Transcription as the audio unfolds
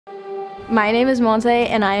My name is Montse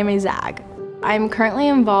and I am a ZAG. I'm currently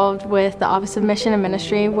involved with the Office of Mission and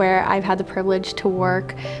Ministry, where I've had the privilege to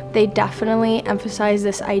work. They definitely emphasize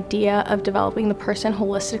this idea of developing the person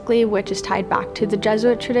holistically, which is tied back to the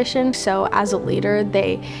Jesuit tradition. So as a leader,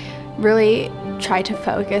 they really try to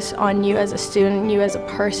focus on you as a student, you as a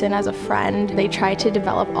person, as a friend. They try to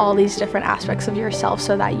develop all these different aspects of yourself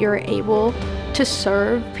so that you're able to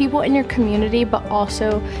serve people in your community, but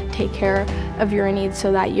also take care of your needs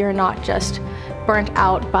so that you're not just burnt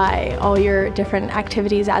out by all your different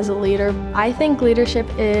activities as a leader. I think leadership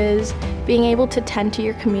is being able to tend to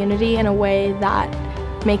your community in a way that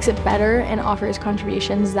makes it better and offers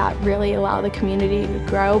contributions that really allow the community to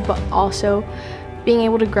grow, but also being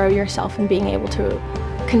able to grow yourself and being able to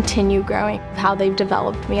continue growing. How they've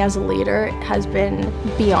developed me as a leader has been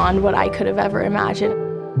beyond what I could have ever imagined.